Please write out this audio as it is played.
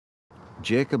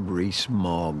Jacob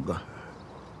Rees-Mogg.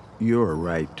 You're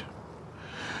right.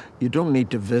 You don't need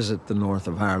to visit the north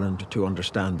of Ireland to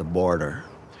understand the border.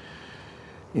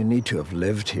 You need to have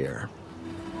lived here.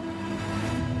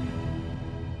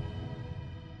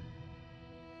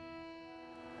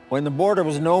 When the border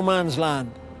was no man's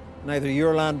land, neither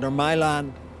your land nor my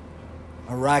land,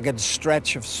 a ragged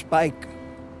stretch of spike.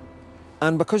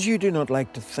 And because you do not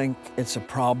like to think it's a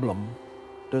problem,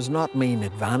 does not mean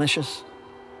it vanishes.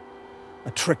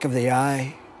 A trick of the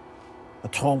eye, a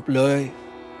trompe-l'oeil.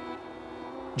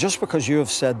 Just because you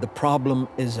have said the problem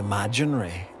is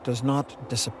imaginary does not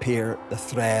disappear the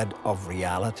thread of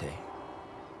reality.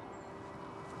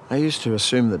 I used to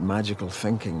assume that magical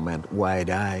thinking meant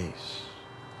wide eyes,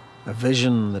 a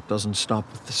vision that doesn't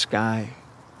stop with the sky,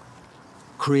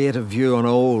 creative view on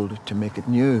old to make it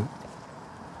new.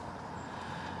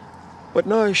 But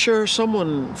now, sure,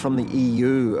 someone from the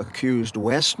EU accused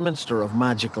Westminster of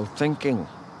magical thinking.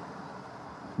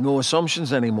 No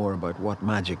assumptions anymore about what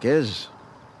magic is.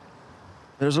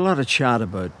 There's a lot of chat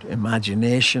about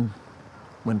imagination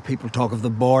when people talk of the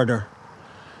border.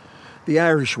 The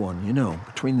Irish one, you know,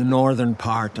 between the northern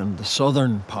part and the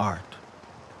southern part,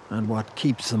 and what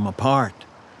keeps them apart.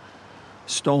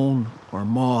 Stone or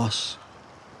moss,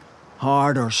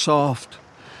 hard or soft.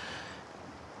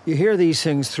 You hear these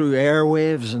things through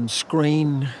airwaves and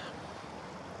screen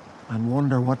and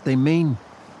wonder what they mean.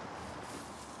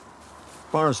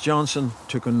 Boris Johnson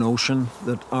took a notion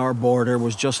that our border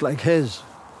was just like his.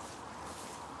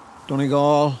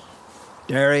 Donegal,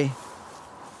 Derry,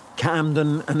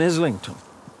 Camden and Islington.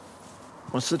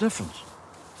 What's the difference?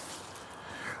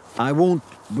 I won't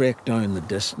break down the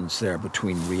distance there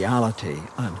between reality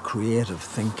and creative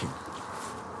thinking.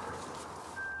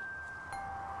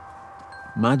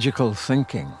 Magical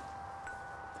thinking,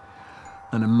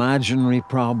 an imaginary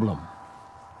problem,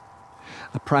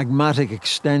 a pragmatic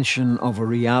extension of a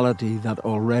reality that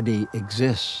already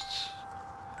exists.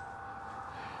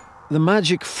 The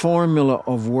magic formula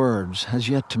of words has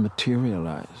yet to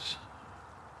materialize.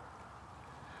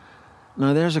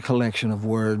 Now there's a collection of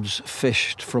words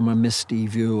fished from a misty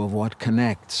view of what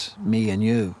connects me and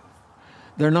you.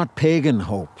 They're not pagan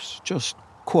hopes, just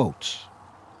quotes.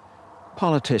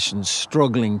 Politicians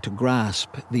struggling to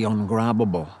grasp the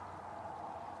ungrabbable.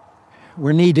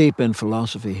 We're knee-deep in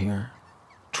philosophy here,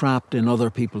 trapped in other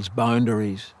people's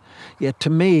boundaries, yet to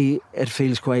me it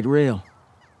feels quite real.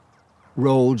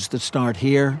 Roads that start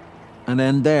here and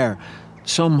end there,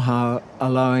 somehow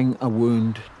allowing a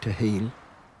wound to heal.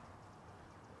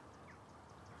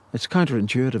 It's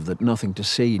counterintuitive that nothing to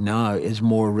see now is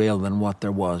more real than what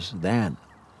there was then.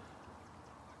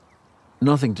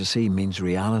 Nothing to see means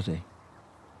reality.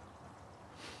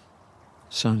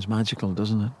 Sounds magical,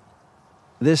 doesn't it?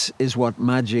 This is what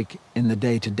magic in the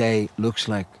day-to-day looks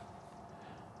like.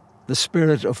 The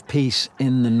spirit of peace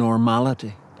in the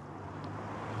normality.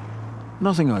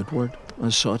 Nothing outward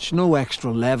as such, no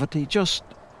extra levity, just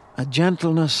a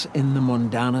gentleness in the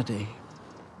mundanity.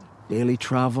 Daily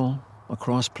travel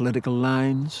across political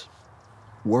lines,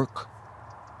 work,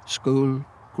 school,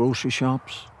 grocery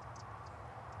shops.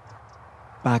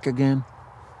 Back again.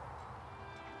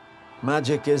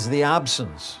 Magic is the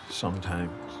absence,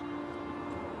 sometimes.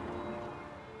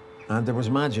 And there was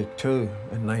magic, too,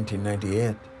 in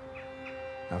 1998.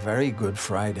 A very Good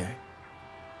Friday.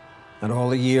 And all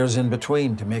the years in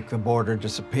between to make the border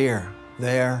disappear.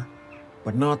 There,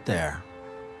 but not there.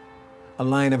 A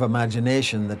line of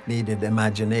imagination that needed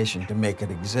imagination to make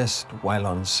it exist while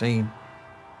unseen.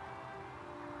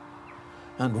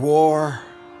 And war,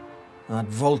 that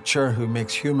vulture who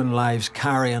makes human lives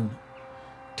carrion,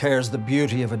 tears the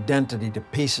beauty of identity to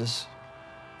pieces,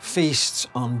 feasts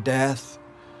on death,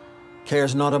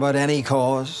 cares not about any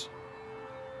cause.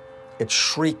 It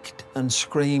shrieked and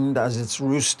screamed as its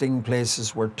roosting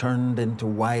places were turned into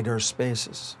wider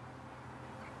spaces.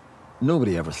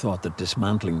 Nobody ever thought that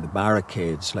dismantling the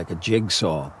barricades like a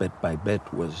jigsaw bit by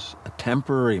bit was a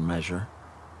temporary measure.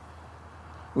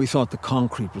 We thought the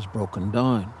concrete was broken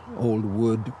down, old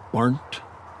wood burnt,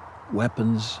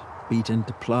 weapons beat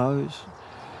into ploughs.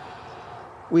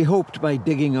 We hoped by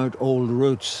digging out old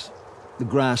roots, the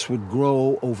grass would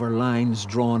grow over lines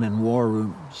drawn in war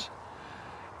rooms.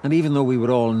 And even though we would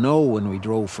all know when we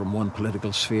drove from one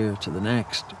political sphere to the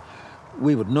next,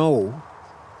 we would know,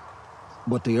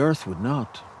 but the earth would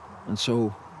not. And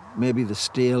so maybe the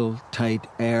steel, tight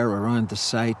air around the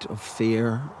site of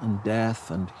fear and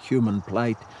death and human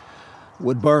plight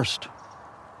would burst,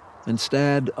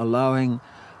 instead allowing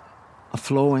a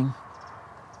flowing,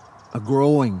 a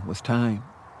growing with time.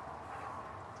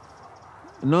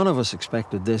 None of us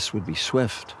expected this would be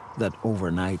swift, that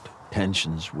overnight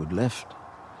tensions would lift.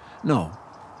 No,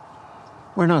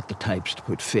 we're not the types to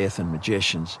put faith in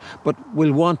magicians, but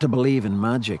we'll want to believe in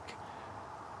magic.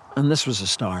 And this was a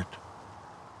start.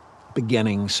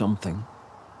 Beginning something.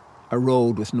 A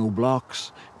road with no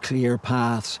blocks, clear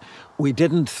paths. We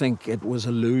didn't think it was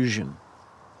illusion.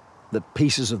 That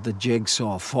pieces of the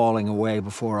jigsaw falling away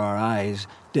before our eyes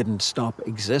didn't stop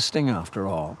existing after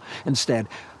all. Instead,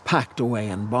 packed away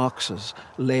in boxes,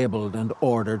 labelled and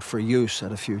ordered for use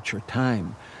at a future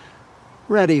time.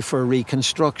 Ready for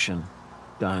reconstruction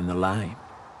down the line.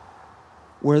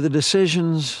 Were the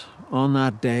decisions on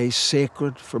that day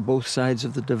sacred for both sides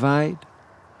of the divide?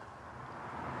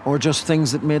 Or just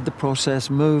things that made the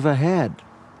process move ahead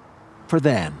for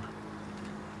then?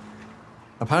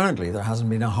 Apparently, there hasn't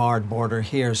been a hard border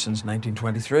here since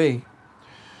 1923.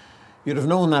 You'd have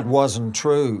known that wasn't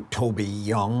true, Toby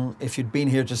Young, if you'd been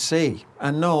here to see.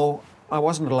 And no, I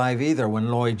wasn't alive either when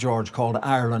Lloyd George called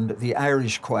Ireland the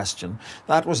Irish question.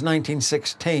 That was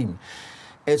 1916.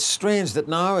 It's strange that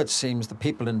now it seems the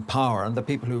people in power and the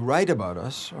people who write about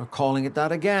us are calling it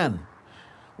that again.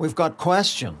 We've got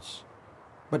questions,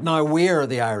 but now we're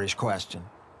the Irish question.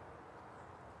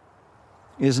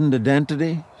 Isn't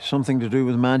identity something to do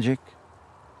with magic?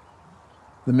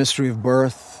 The mystery of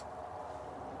birth,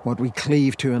 what we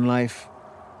cleave to in life.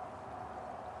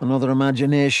 Another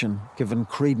imagination given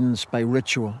credence by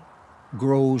ritual,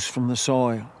 grows from the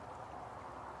soil.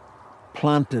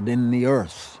 Planted in the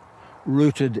earth,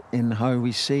 rooted in how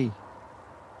we see.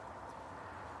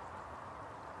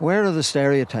 Where are the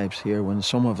stereotypes here when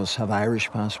some of us have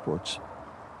Irish passports?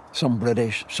 Some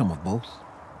British, some of both.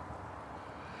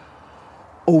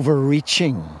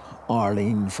 Overreaching,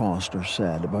 Arlene Foster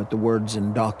said about the words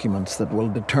in documents that will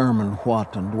determine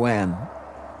what and when.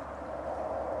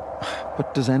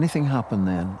 But does anything happen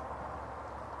then,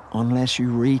 unless you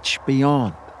reach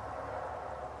beyond?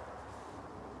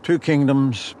 Two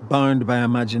kingdoms bound by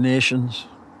imaginations.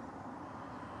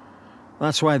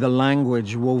 That's why the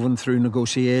language woven through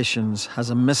negotiations has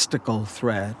a mystical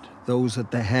thread those at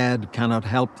the head cannot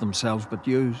help themselves but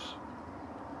use.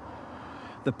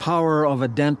 The power of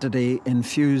identity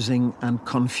infusing and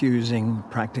confusing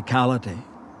practicality.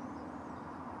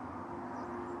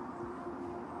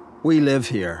 We live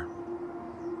here,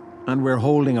 and we're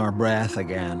holding our breath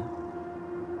again,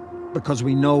 because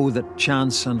we know that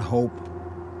chance and hope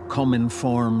come in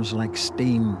forms like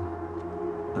steam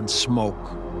and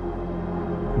smoke.